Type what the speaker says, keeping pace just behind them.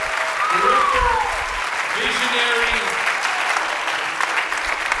Visionary.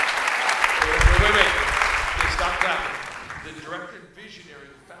 Wait. Okay, stop clapping. The director and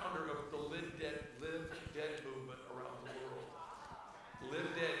visionary, founder of the Live Dead movement around the world.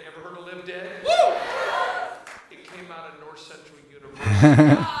 Live Dead. Ever heard of Live Dead? Woo! It came out of North Central University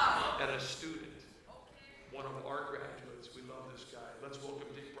and a student, one of our graduates. We love this guy. Let's welcome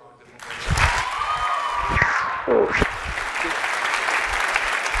Dick Brogdon.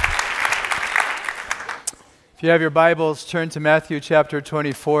 If you have your Bibles, turn to Matthew chapter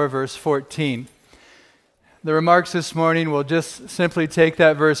 24, verse 14. The remarks this morning will just simply take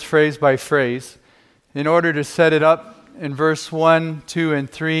that verse phrase by phrase. In order to set it up, in verse 1, 2, and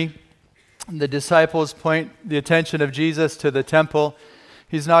 3, the disciples point the attention of Jesus to the temple.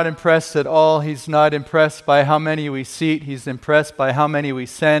 He's not impressed at all. He's not impressed by how many we seat. He's impressed by how many we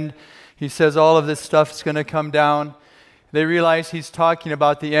send. He says all of this stuff is going to come down. They realize he's talking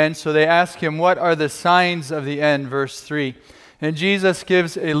about the end, so they ask him, what are the signs of the end? Verse 3. And Jesus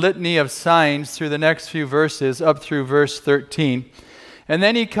gives a litany of signs through the next few verses, up through verse 13. And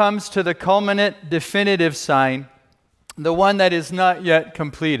then he comes to the culminant, definitive sign, the one that is not yet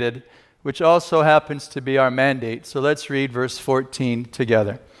completed, which also happens to be our mandate. So let's read verse 14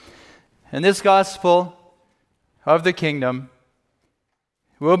 together. And this gospel of the kingdom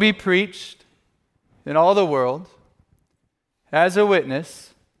will be preached in all the world as a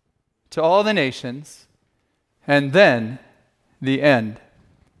witness to all the nations, and then the end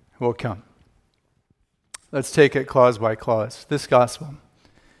will come. Let's take it clause by clause. This gospel.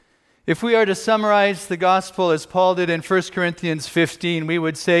 If we are to summarize the gospel as Paul did in 1 Corinthians 15, we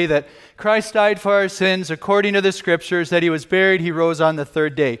would say that Christ died for our sins according to the scriptures, that he was buried, he rose on the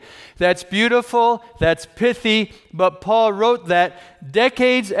third day. That's beautiful, that's pithy, but Paul wrote that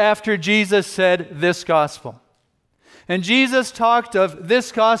decades after Jesus said this gospel. And Jesus talked of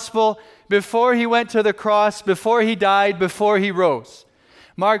this gospel before he went to the cross, before he died, before he rose.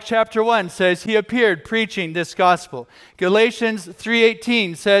 Mark chapter 1 says he appeared preaching this gospel. Galatians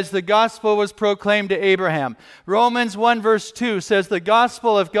 3:18 says the gospel was proclaimed to Abraham. Romans 1 verse 2 says the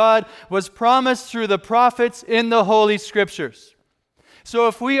gospel of God was promised through the prophets in the Holy Scriptures. So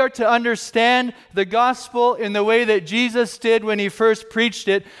if we are to understand the gospel in the way that Jesus did when he first preached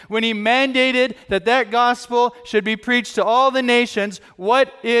it, when he mandated that that gospel should be preached to all the nations,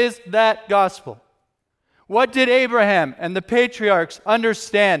 what is that gospel? What did Abraham and the patriarchs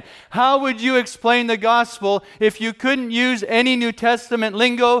understand? How would you explain the gospel if you couldn't use any New Testament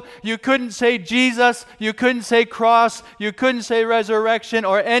lingo? You couldn't say Jesus, you couldn't say cross, you couldn't say resurrection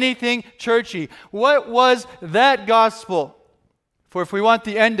or anything churchy. What was that gospel? For if we want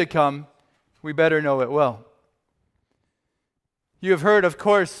the end to come, we better know it well. You have heard, of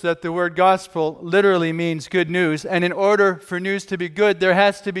course, that the word gospel literally means good news. And in order for news to be good, there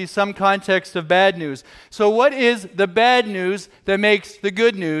has to be some context of bad news. So what is the bad news that makes the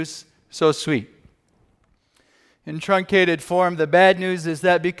good news so sweet? In truncated form, the bad news is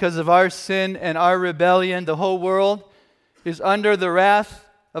that because of our sin and our rebellion, the whole world is under the wrath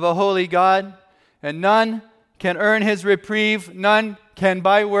of a holy God, and none can earn his reprieve, none can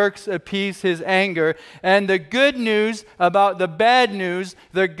by works appease his anger. And the good news about the bad news,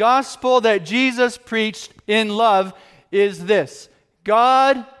 the gospel that Jesus preached in love, is this: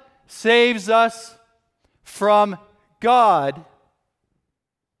 God saves us from God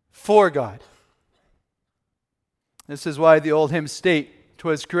for God. This is why the old hymn state,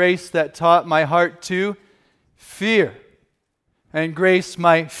 "'Twas grace that taught my heart to fear, and grace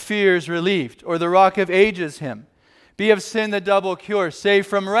my fears relieved." Or the Rock of Ages hymn, "Be of sin the double cure, save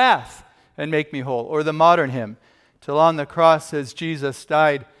from wrath and make me whole." Or the modern hymn, "Till on the cross as Jesus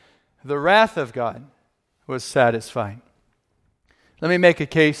died, the wrath of God was satisfied." Let me make a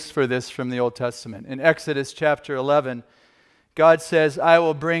case for this from the Old Testament. In Exodus chapter 11, God says, "I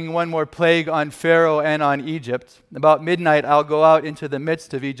will bring one more plague on Pharaoh and on Egypt. About midnight I'll go out into the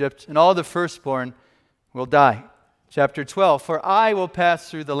midst of Egypt, and all the firstborn will die." Chapter 12, "For I will pass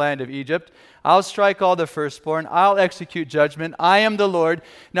through the land of Egypt. I'll strike all the firstborn. I'll execute judgment. I am the Lord.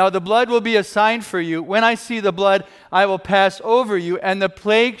 Now the blood will be a sign for you. When I see the blood, I will pass over you, and the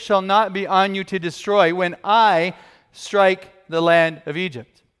plague shall not be on you to destroy when I strike the land of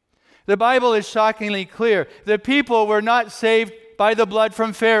Egypt." The Bible is shockingly clear. The people were not saved by the blood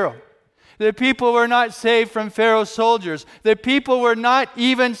from Pharaoh. The people were not saved from Pharaoh's soldiers. The people were not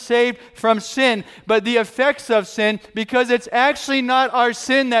even saved from sin, but the effects of sin, because it's actually not our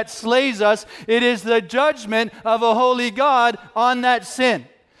sin that slays us. It is the judgment of a holy God on that sin.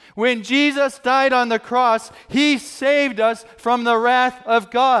 When Jesus died on the cross, he saved us from the wrath of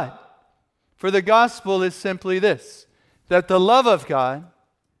God. For the gospel is simply this, that the love of God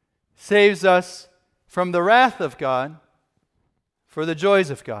saves us from the wrath of God for the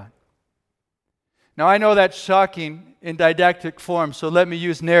joys of God. Now, I know that's shocking in didactic form, so let me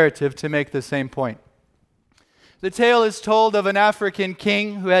use narrative to make the same point. The tale is told of an African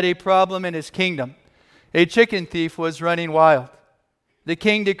king who had a problem in his kingdom. A chicken thief was running wild. The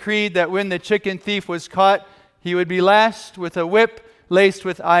king decreed that when the chicken thief was caught, he would be lashed with a whip laced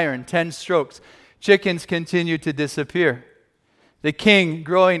with iron, 10 strokes. Chickens continued to disappear. The king,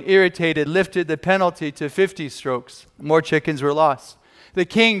 growing irritated, lifted the penalty to 50 strokes. More chickens were lost. The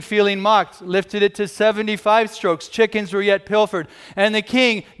king, feeling mocked, lifted it to 75 strokes. Chickens were yet pilfered. And the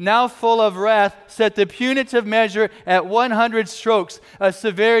king, now full of wrath, set the punitive measure at 100 strokes, a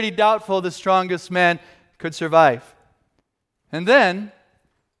severity doubtful the strongest man could survive. And then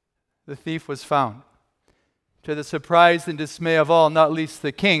the thief was found. To the surprise and dismay of all, not least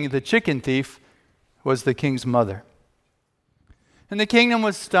the king, the chicken thief was the king's mother. And the kingdom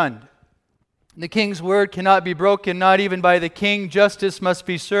was stunned. The king's word cannot be broken, not even by the king. Justice must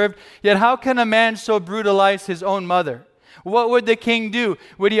be served. Yet how can a man so brutalize his own mother? What would the king do?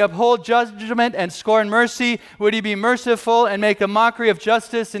 Would he uphold judgment and scorn mercy? Would he be merciful and make a mockery of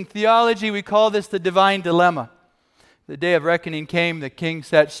justice? In theology, we call this the divine dilemma. The day of reckoning came. The king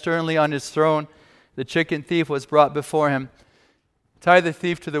sat sternly on his throne. The chicken thief was brought before him. "Tie the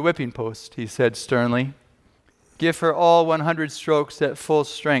thief to the whipping post," he said sternly. "Give her all 100 strokes at full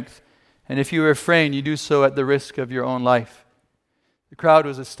strength. And if you refrain, you do so at the risk of your own life." The crowd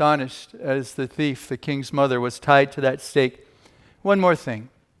was astonished as the thief, the king's mother, was tied to that stake. "One more thing,"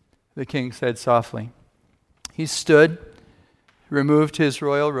 the king said softly. He stood, removed his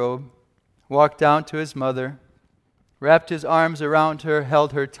royal robe, walked down to his mother, wrapped his arms around her,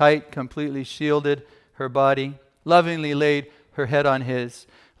 held her tight, completely shielded her body, lovingly laid her head on his,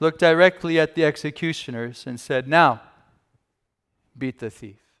 looked directly at the executioners and said, "Now, beat the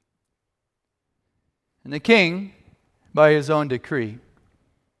thief." And the king, by his own decree,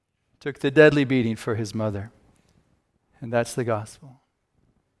 took the deadly beating for his mother. And that's the gospel.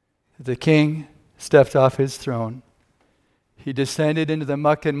 The king stepped off his throne. He descended into the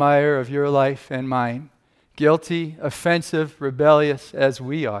muck and mire of your life and mine, guilty, offensive, rebellious as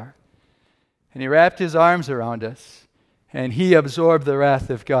we are. And he wrapped his arms around us, and he absorbed the wrath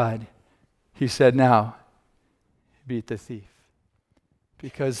of God. He said, "Now, beat the thief."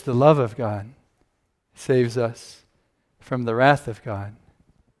 Because the love of God saves us from the wrath of God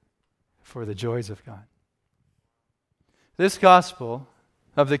for the joys of God. This gospel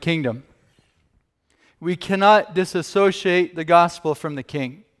of the kingdom, we cannot disassociate the gospel from the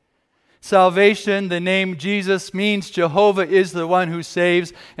king. Salvation, the name Jesus, means Jehovah is the one who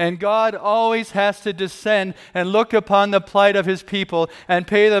saves, and God always has to descend and look upon the plight of his people and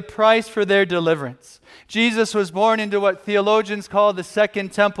pay the price for their deliverance. Jesus was born into what theologians call the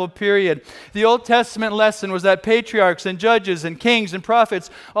Second Temple period. The Old Testament lesson was that patriarchs and judges and kings and prophets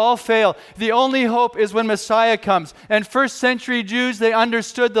all fail. The only hope is when Messiah comes. And first century Jews, they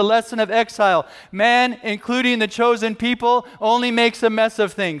understood the lesson of exile. Man, including the chosen people, only makes a mess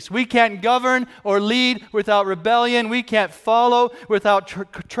of things. We can't govern or lead without rebellion. We can't follow without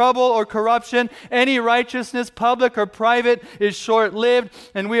trouble or corruption. Any righteousness, public or private, is short-lived.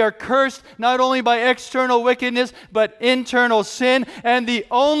 And we are cursed not only by external wickedness, but internal sin. And the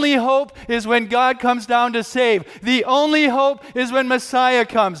only hope is when God comes down to save. The only hope is when Messiah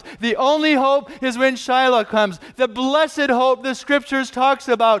comes. The only hope is when Shiloh comes. The blessed hope the Scriptures talks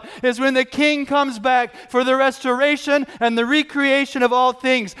about is when the King comes back for the restoration and the recreation of all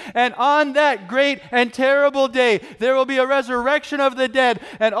things. And on that great and terrible day, there will be a resurrection of the dead,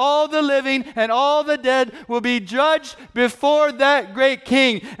 and all the living and all the dead will be judged before that great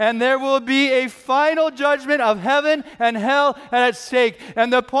King. And there will be a final judgment of heaven and hell at stake.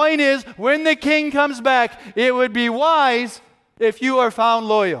 And the point is, when the King comes back, it would be wise if you are found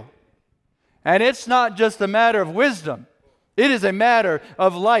loyal. And it's not just a matter of wisdom. It is a matter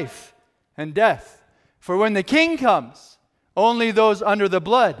of life and death. For when the King comes, only those under the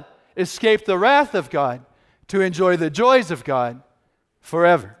blood escape the wrath of God to enjoy the joys of God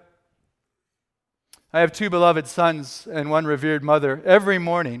forever. I have 2 beloved sons and 1 revered mother. Every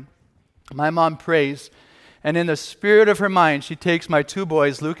morning, my mom prays, and in the spirit of her mind, she takes my 2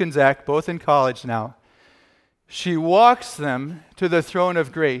 boys, Luke and Zach, both in college now. She walks them to the throne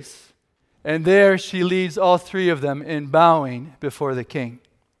of grace, and there she leads all 3 of them in bowing before the King.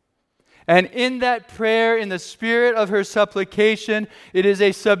 And in that prayer, in the spirit of her supplication, it is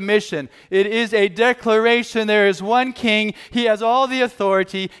a submission. It is a declaration. There is one King. He has all the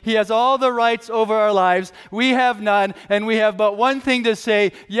authority. He has all the rights over our lives. We have none. And we have but one thing to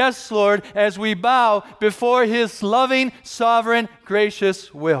say, yes, Lord, as we bow before His loving, sovereign,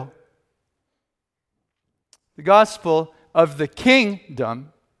 gracious will. The gospel of the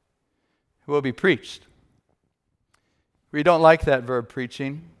kingdom will be preached. We don't like that verb,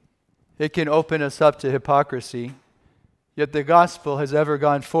 preaching. It can open us up to hypocrisy. Yet the gospel has ever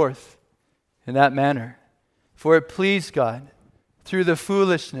gone forth in that manner. For it pleased God, through the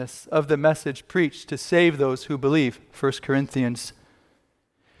foolishness of the message preached, to save those who believe. 1 Corinthians.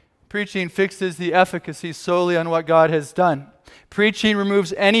 Preaching fixes the efficacy solely on what God has done. Preaching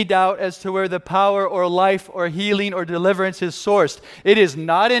removes any doubt as to where the power or life or healing or deliverance is sourced. It is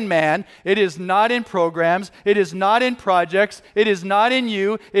not in man. It is not in programs. It is not in projects. It is not in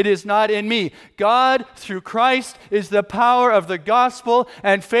you. It is not in me. God, through Christ, is the power of the gospel,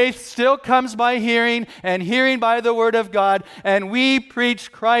 and faith still comes by hearing, and hearing by the word of God. And we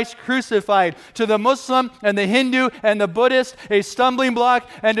preach Christ crucified. To the Muslim and the Hindu and the Buddhist, a stumbling block,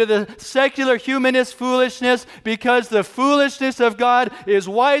 and to the secular humanist, foolishness, because the foolishness of God is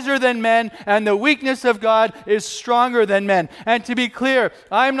wiser than men, and the weakness of God is stronger than men. And to be clear,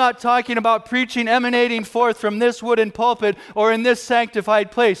 I'm not talking about preaching emanating forth from this wooden pulpit or in this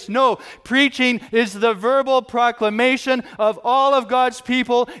sanctified place. No, preaching is the verbal proclamation of all of God's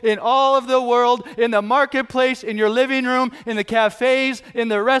people in all of the world, in the marketplace, in your living room, in the cafes, in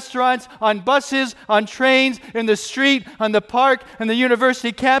the restaurants, on buses, on trains, in the street, on the park, and the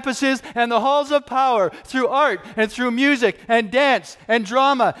university campuses, and the halls of power, through art and through music and dance and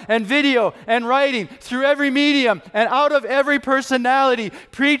drama and video and writing, through every medium and out of every personality.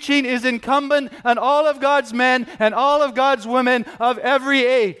 Preaching is incumbent on all of God's men and all of God's women of every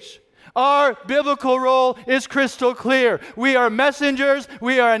age. Our biblical role is crystal clear. We are messengers,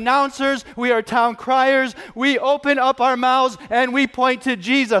 we are announcers, we are town criers. We open up our mouths and we point to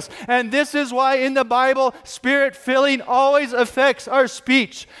Jesus. And this is why in the Bible, Spirit-filling always affects our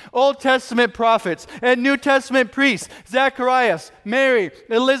speech. Old Testament prophets and New Testament priests, Zacharias, Mary,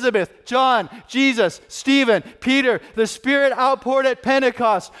 Elizabeth, John, Jesus, Stephen, Peter, the Spirit outpoured at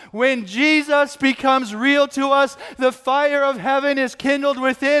Pentecost. When Jesus becomes real to us, the fire of heaven is kindled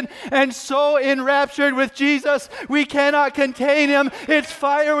within, and so enraptured with Jesus, we cannot contain him. It's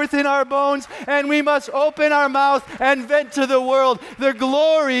fire within our bones, and we must open our mouth and vent to the world the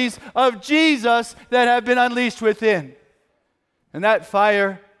glories of Jesus that have been unleashed within. And that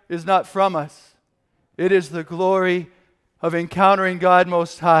fire is not from us. It is the glory of encountering God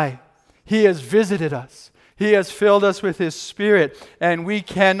Most High. He has visited us. He has filled us with His Spirit, and we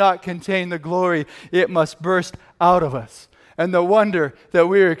cannot contain the glory. It must burst out of us. And the wonder that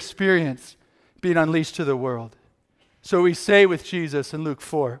we experience being unleashed to the world. So we say with Jesus in Luke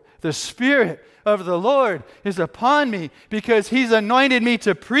 4, the Spirit of the Lord is upon me because He's anointed me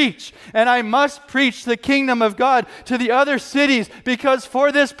to preach. And I must preach the kingdom of God to the other cities because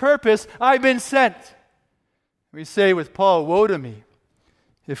for this purpose I've been sent. We say with Paul, woe to me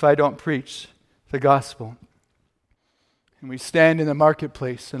if I don't preach the gospel. And we stand in the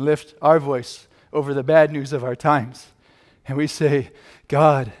marketplace and lift our voice over the bad news of our times. And we say,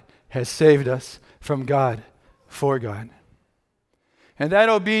 God has saved us from God for God. And that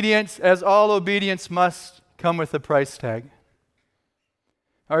obedience, as all obedience must, come with a price tag.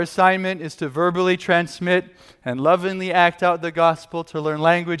 Our assignment is to verbally transmit and lovingly act out the gospel, to learn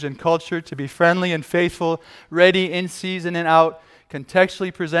language and culture, to be friendly and faithful, ready in season and out,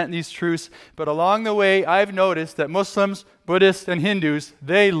 contextually present these truths. But along the way, I've noticed that Muslims, Buddhists, and Hindus,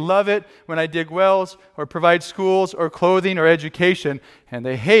 they love it when I dig wells or provide schools or clothing or education, and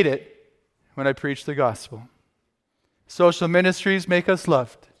they hate it when I preach the gospel. Social ministries make us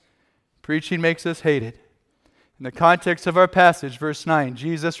loved. Preaching makes us hated. In the context of our passage, verse 9,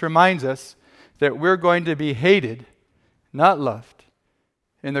 Jesus reminds us that we're going to be hated, not loved,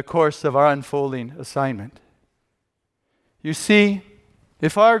 in the course of our unfolding assignment. You see,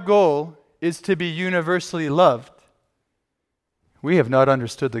 if our goal is to be universally loved, we have not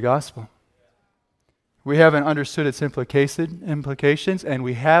understood the gospel. We haven't understood its implications, and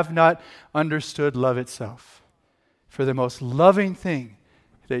we have not understood love itself. For the most loving thing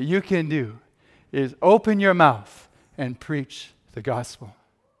that you can do is open your mouth and preach the gospel.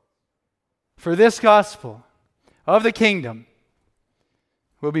 For this gospel of the kingdom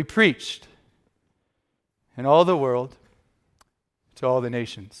will be preached in all the world to all the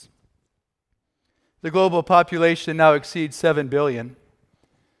nations. The global population now exceeds 7 billion.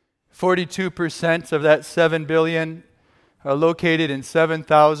 42% of that 7 billion are located in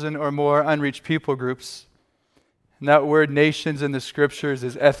 7,000 or more unreached people groups. And that word nations in the scriptures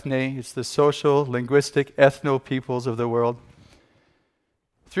is ethne. It's the social, linguistic, ethno-peoples of the world.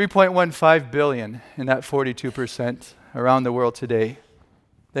 3.15 billion in that 42% around the world today.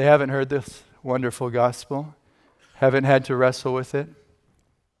 They haven't heard this wonderful gospel, haven't had to wrestle with it.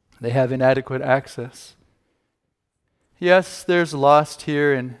 They have inadequate access. Yes, there's lost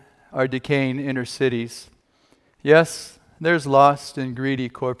here in our decaying inner cities. Yes, there's lost in greedy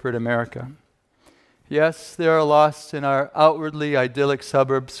corporate America. Yes, there are lost in our outwardly idyllic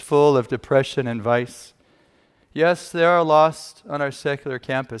suburbs full of depression and vice. Yes, there are lost on our secular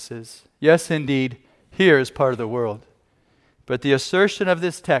campuses. Yes, indeed, here is part of the world. But the assertion of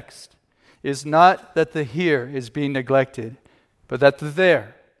this text is not that the here is being neglected, but that the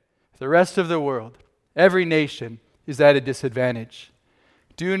there, the rest of the world, every nation, is at a disadvantage.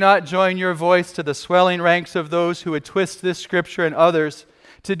 Do not join your voice to the swelling ranks of those who would twist this scripture and others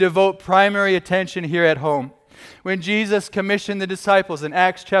to devote primary attention here at home. When Jesus commissioned the disciples in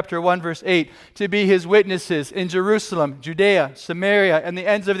Acts chapter 1 verse 8 to be his witnesses in Jerusalem, Judea, Samaria, and the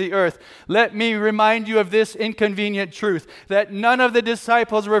ends of the earth, let me remind you of this inconvenient truth, that none of the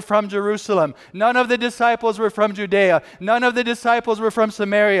disciples were from Jerusalem, none of the disciples were from Judea, none of the disciples were from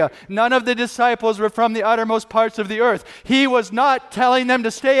Samaria, none of the disciples were from the uttermost parts of the earth. He was not telling them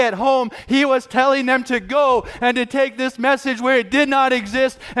to stay at home. He was telling them to go and to take this message where it did not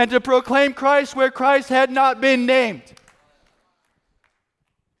exist and to proclaim Christ where Christ had not been named.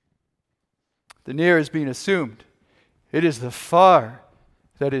 The near is being assumed. It is the far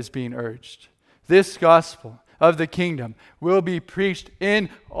that is being urged. This gospel of the kingdom will be preached in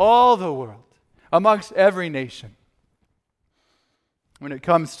all the world, amongst every nation. When it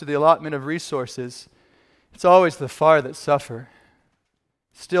comes to the allotment of resources, it's always the far that suffer.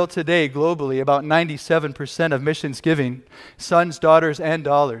 Still today, globally, about 97% of missions giving, sons, daughters, and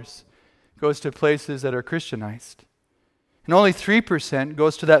dollars, goes to places that are Christianized. And only 3%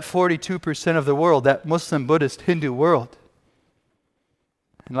 goes to that 42% of the world, that Muslim, Buddhist, Hindu world.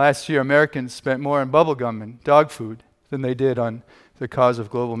 And last year, Americans spent more on bubblegum and dog food than they did on the cause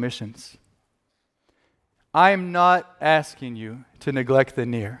of global missions. I'm not asking you to neglect the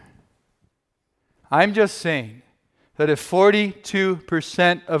near. I'm just saying that if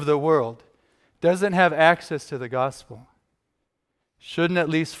 42% of the world doesn't have access to the gospel, shouldn't at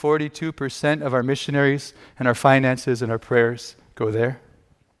least 42% of our missionaries and our finances and our prayers go there?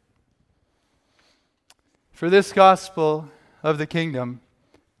 For this gospel of the kingdom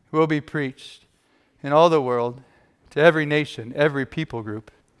will be preached in all the world to every nation, every people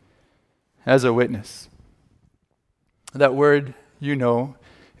group, as a witness. That word, you know,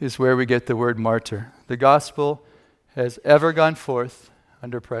 is where we get the word martyr. The gospel has ever gone forth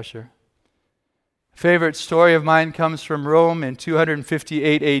under pressure. Favorite story of mine comes from Rome in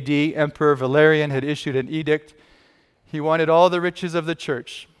 258 AD. Emperor Valerian had issued an edict. He wanted all the riches of the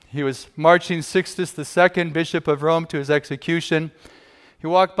church. He was marching Sixtus II, Bishop of Rome, to his execution. He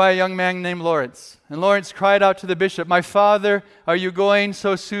walked by a young man named Lawrence. And Lawrence cried out to the bishop, "My father, are you going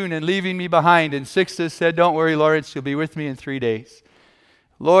so soon and leaving me behind?" And Sixtus said, "Don't worry, Lawrence, you'll be with me in 3 days."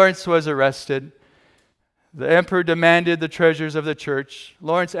 Lawrence was arrested. The emperor demanded the treasures of the church.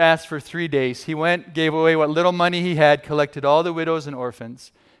 Lawrence asked for 3 days. He went, gave away what little money he had, collected all the widows and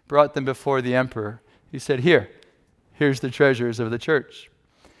orphans, brought them before the emperor. He said, here's the treasures of the church.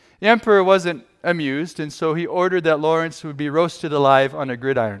 The emperor wasn't amused, and so he ordered that Lawrence would be roasted alive on a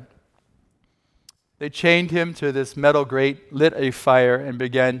gridiron. They chained him to this metal grate, lit a fire, and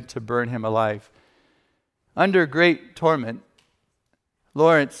began to burn him alive. Under great torment,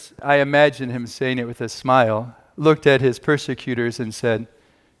 Lawrence, I imagine him saying it with a smile, looked at his persecutors and said,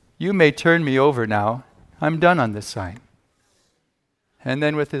 "You may turn me over now. I'm done on this side." And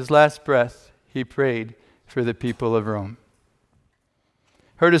then with his last breath, he prayed for the people of Rome.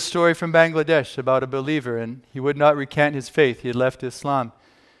 Heard a story from Bangladesh about a believer, and he would not recant his faith. He had left Islam.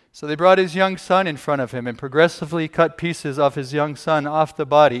 So they brought his young son in front of him and progressively cut pieces of his young son off the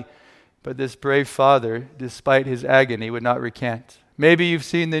body. But this brave father, despite his agony, would not recant. Maybe you've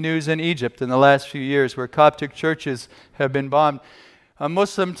seen the news in Egypt in the last few years where Coptic churches have been bombed. A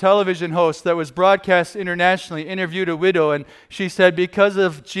Muslim television host that was broadcast internationally interviewed a widow, and she said, "Because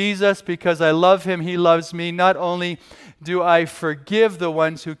of Jesus, because I love him, he loves me, not only do I forgive the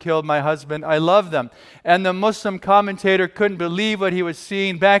ones who killed my husband, I love them." And the Muslim commentator couldn't believe what he was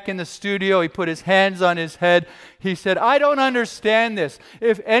seeing. Back in the studio, he put his hands on his head. He said, "I don't understand this.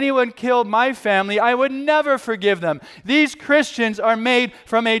 If anyone killed my family, I would never forgive them. These Christians are made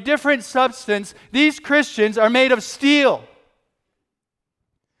from a different substance. These Christians are made of steel."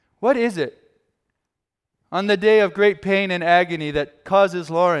 What is it on the day of great pain and agony that causes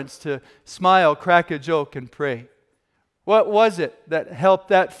Lawrence to smile, crack a joke, and pray? What was it that helped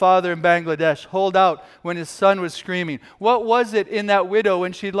that father in Bangladesh hold out when his son was screaming? What was it in that widow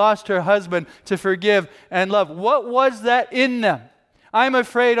when she lost her husband to forgive and love? What was that in them? I'm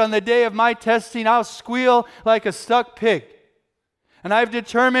afraid on the day of my testing, I'll squeal like a stuck pig. And I've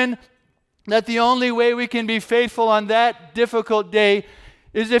determined that the only way we can be faithful on that difficult day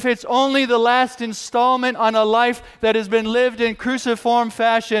is if it's only the last installment on a life that has been lived in cruciform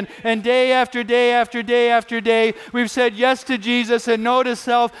fashion, and day after day after day after day, we've said yes to Jesus and no to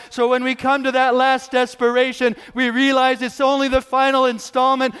self. So when we come to that last desperation, we realize it's only the final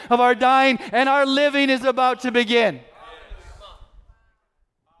installment of our dying, and our living is about to begin.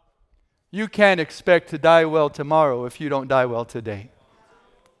 You can't expect to die well tomorrow if you don't die well today.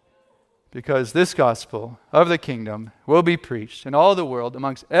 Because this gospel of the kingdom will be preached in all the world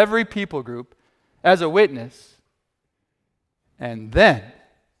amongst every people group as a witness, and then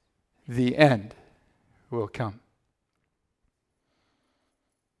the end will come.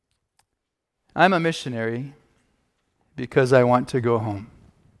 I'm a missionary because I want to go home.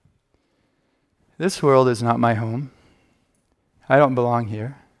 This world is not my home. I don't belong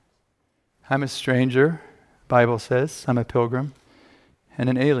here. I'm a stranger, Bible says. I'm a pilgrim and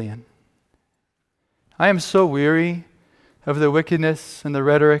an alien. I am so weary of the wickedness and the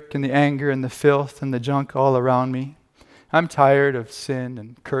rhetoric and the anger and the filth and the junk all around me. I'm tired of sin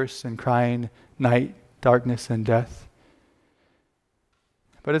and curse and crying, night, darkness, and death.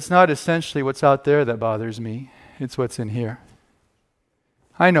 But it's not essentially what's out there that bothers me. It's what's in here.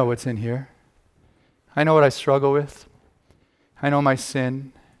 I know what's in here. I know what I struggle with. I know my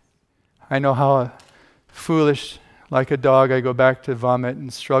sin. I know how foolish, like a dog, I go back to vomit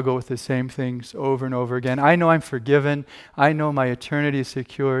and struggle with the same things over and over again. I know I'm forgiven. I know my eternity is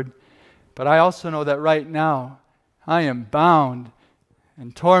secured. But I also know that right now, I am bound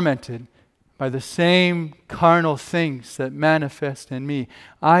and tormented by the same carnal things that manifest in me.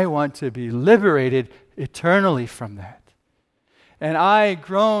 I want to be liberated eternally from that. And I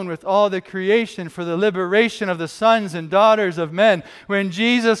groan with all the creation for the liberation of the sons and daughters of men when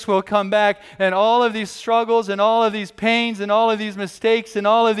Jesus will come back, and all of these struggles and all of these pains and all of these mistakes and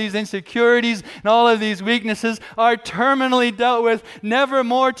all of these insecurities and all of these weaknesses are terminally dealt with, never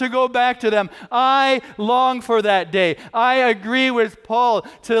more to go back to them. I long for that day. I agree with Paul.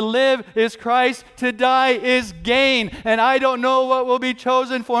 To live is Christ, to die is gain. And I don't know what will be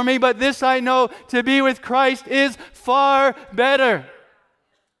chosen for me, but this I know, to be with Christ is far better.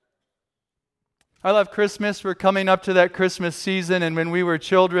 I love Christmas. We're coming up to that Christmas season, and when we were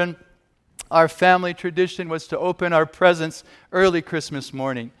children, our family tradition was to open our presents early Christmas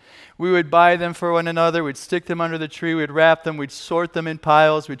morning. We would buy them for one another, we'd stick them under the tree, we'd wrap them, we'd sort them in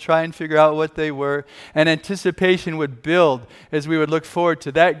piles, we'd try and figure out what they were, and anticipation would build as we would look forward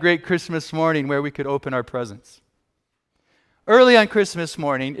to that great Christmas morning where we could open our presents. Early on Christmas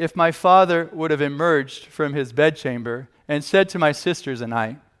morning, if my father would have emerged from his bedchamber and said to my sisters and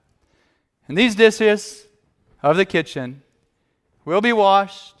I, "And these dishes of the kitchen will be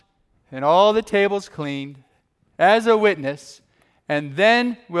washed and all the tables cleaned as a witness, and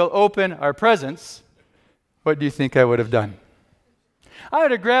then we'll open our presents," what do you think I would have done? I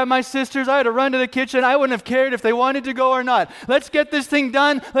would have grabbed my sisters, I would have run to the kitchen, I wouldn't have cared if they wanted to go or not. Let's get this thing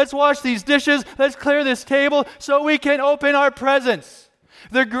done, let's wash these dishes, let's clear this table so we can open our presents.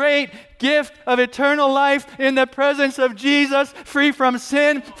 The great gift of eternal life in the presence of Jesus, free from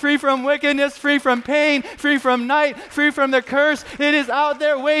sin, free from wickedness, free from pain, free from night, free from the curse. It is out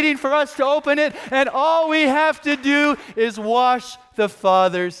there waiting for us to open it, and all we have to do is wash the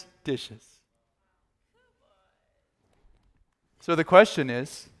Father's dishes. So the question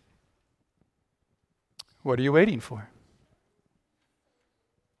is, what are you waiting for?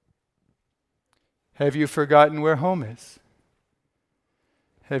 Have you forgotten where home is?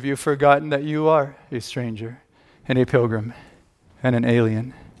 Have you forgotten that you are a stranger and a pilgrim and an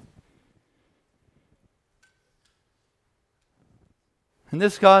alien? And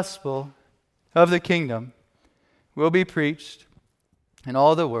this gospel of the kingdom will be preached in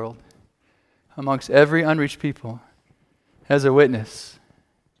all the world amongst every unreached people as a witness,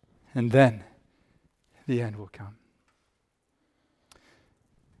 and then the end will come.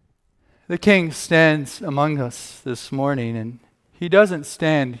 The King stands among us this morning, and He doesn't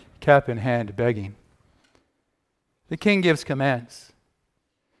stand cap in hand begging. The King gives commands.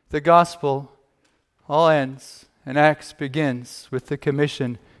 The gospel all ends and Acts begins with the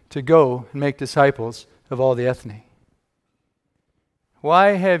commission to go and make disciples of all the ethne.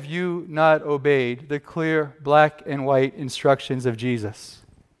 Why have you not obeyed the clear black and white instructions of Jesus?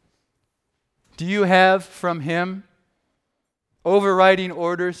 Do you have from Him overriding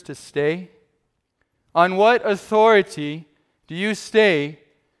orders to stay? On what authority do you stay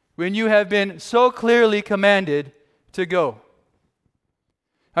when you have been so clearly commanded to go?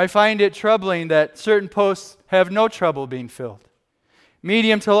 I find it troubling that certain posts have no trouble being filled.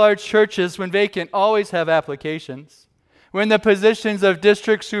 Medium to large churches, when vacant, always have applications. When the positions of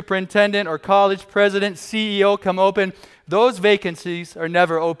district superintendent or college president, CEO come open, those vacancies are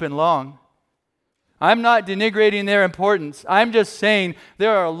never open long. I'm not denigrating their importance. I'm just saying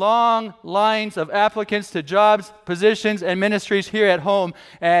there are long lines of applicants to jobs, positions, and ministries here at home,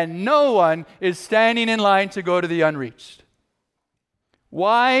 and no one is standing in line to go to the unreached.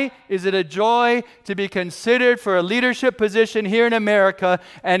 Why is it a joy to be considered for a leadership position here in America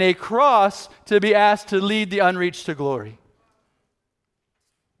and a cross to be asked to lead the unreached to glory?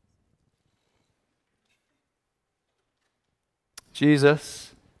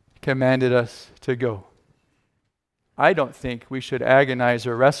 Jesus commanded us to go. I don't think we should agonize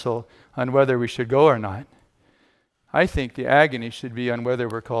or wrestle on whether we should go or not. I think the agony should be on whether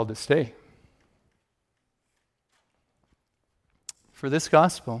we're called to stay. For this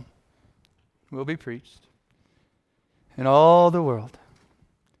gospel will be preached in all the world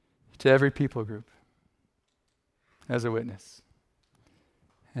to every people group as a witness.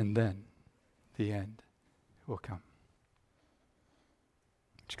 And then the end will come.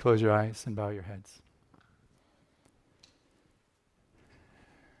 Would you close your eyes and bow your heads?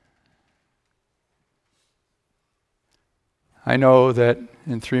 I know that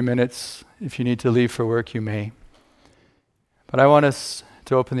in 3 minutes, if you need to leave for work, you may. But I want us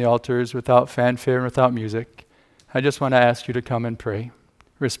to open the altars without fanfare and without music. I just want to ask you to come and pray.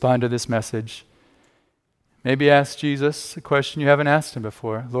 Respond to this message. Maybe ask Jesus a question you haven't asked him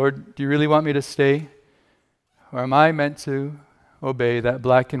before. Lord, do you really want me to stay? Or am I meant to obey that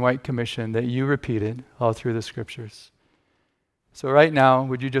black and white commission that you repeated all through the scriptures? So right now,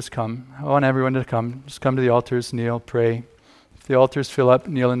 would you just come? I want everyone to come. Just come to the altars, kneel, pray. If the altars fill up,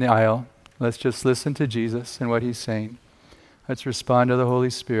 kneel in the aisle. Let's just listen to Jesus and what he's saying. Let's respond to the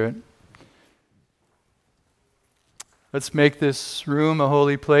Holy Spirit. Let's make this room a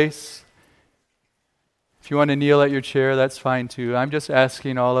holy place. If you want to kneel at your chair, that's fine too. I'm just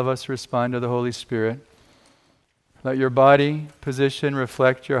asking all of us to respond to the Holy Spirit. Let your body position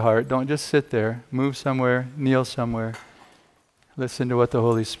reflect your heart. Don't just sit there. Move somewhere, kneel somewhere. Listen to what the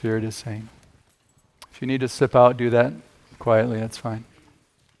Holy Spirit is saying. If you need to slip out, do that quietly. That's fine.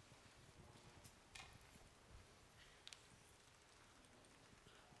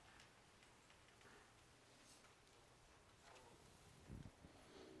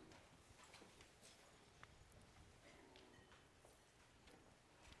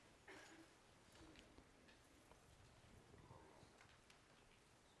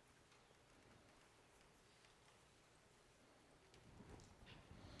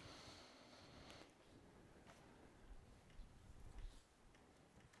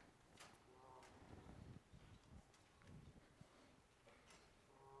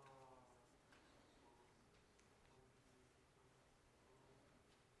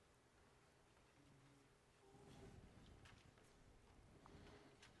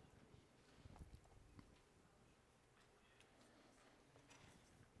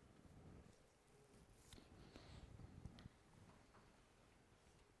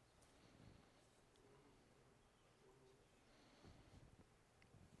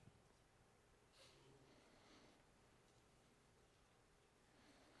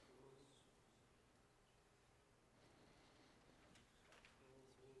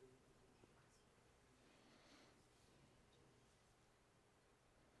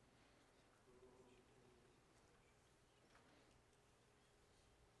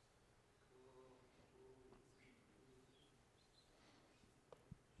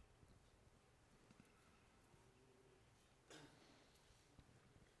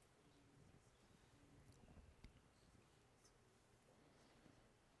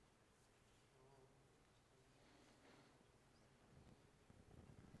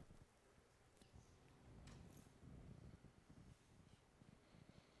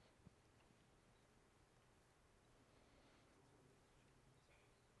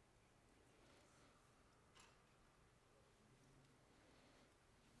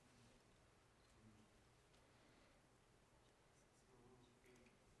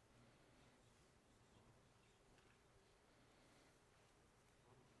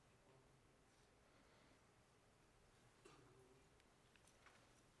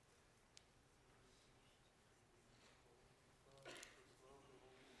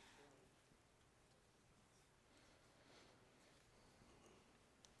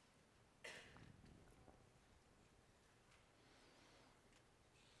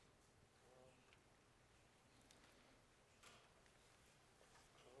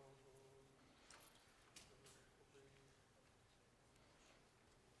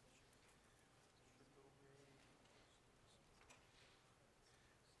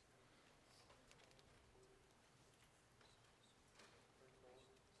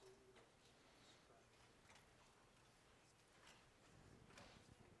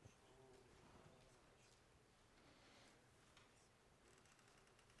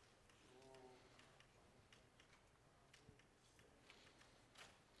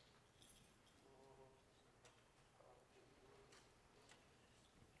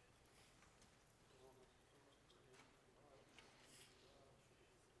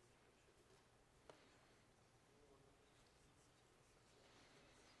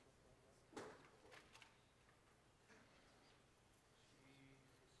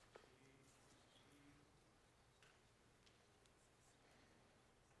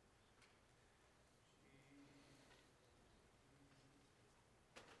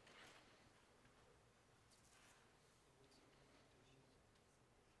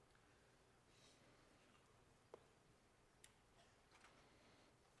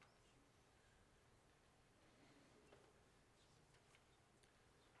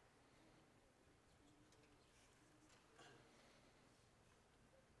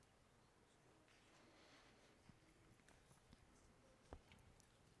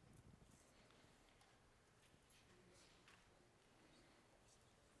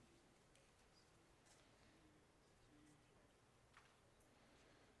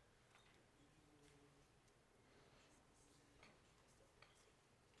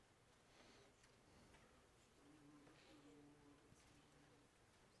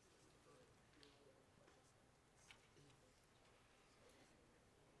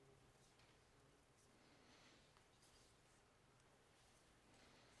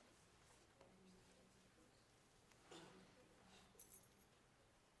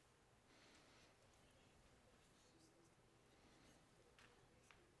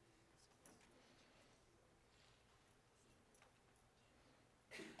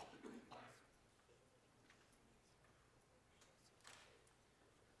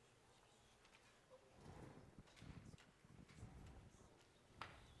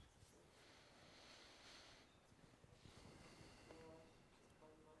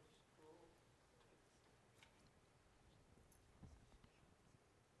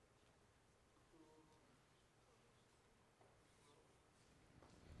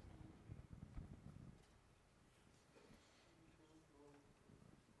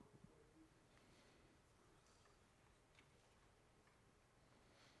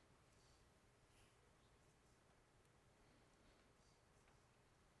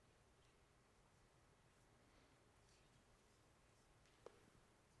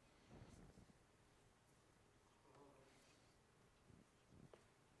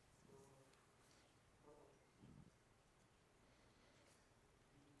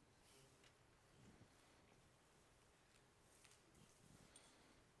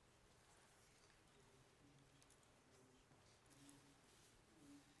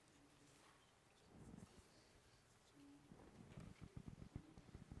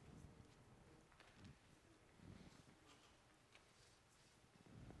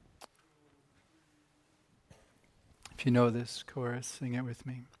 If you know this chorus, sing it with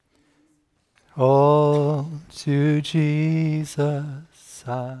me. All to Jesus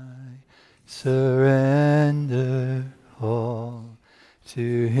I surrender, all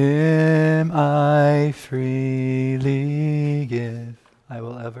to Him I freely give. I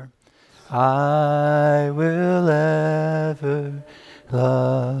will ever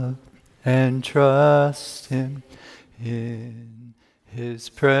love and trust Him, in His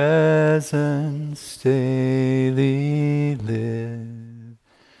presence daily live.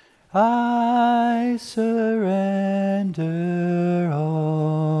 I surrender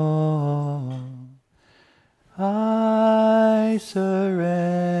all. I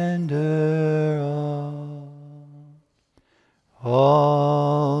surrender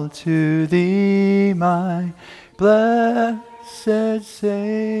all to Thee, my blessed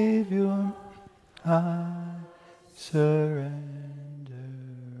Savior. I surrender.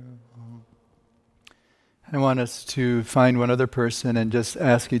 I want us to find one other person and just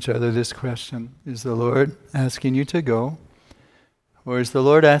ask each other this question. Is the Lord asking you to go? Or is the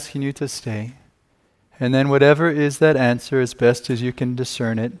Lord asking you to stay? And then whatever is that answer, as best as you can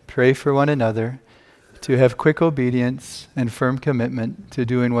discern it, pray for one another to have quick obedience and firm commitment to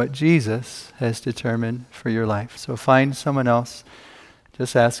doing what Jesus has determined for your life. So find someone else.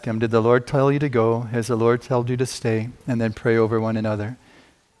 Just ask him, did the Lord tell you to go? Has the Lord told you to stay? And then pray over one another,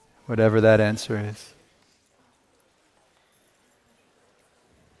 whatever that answer is.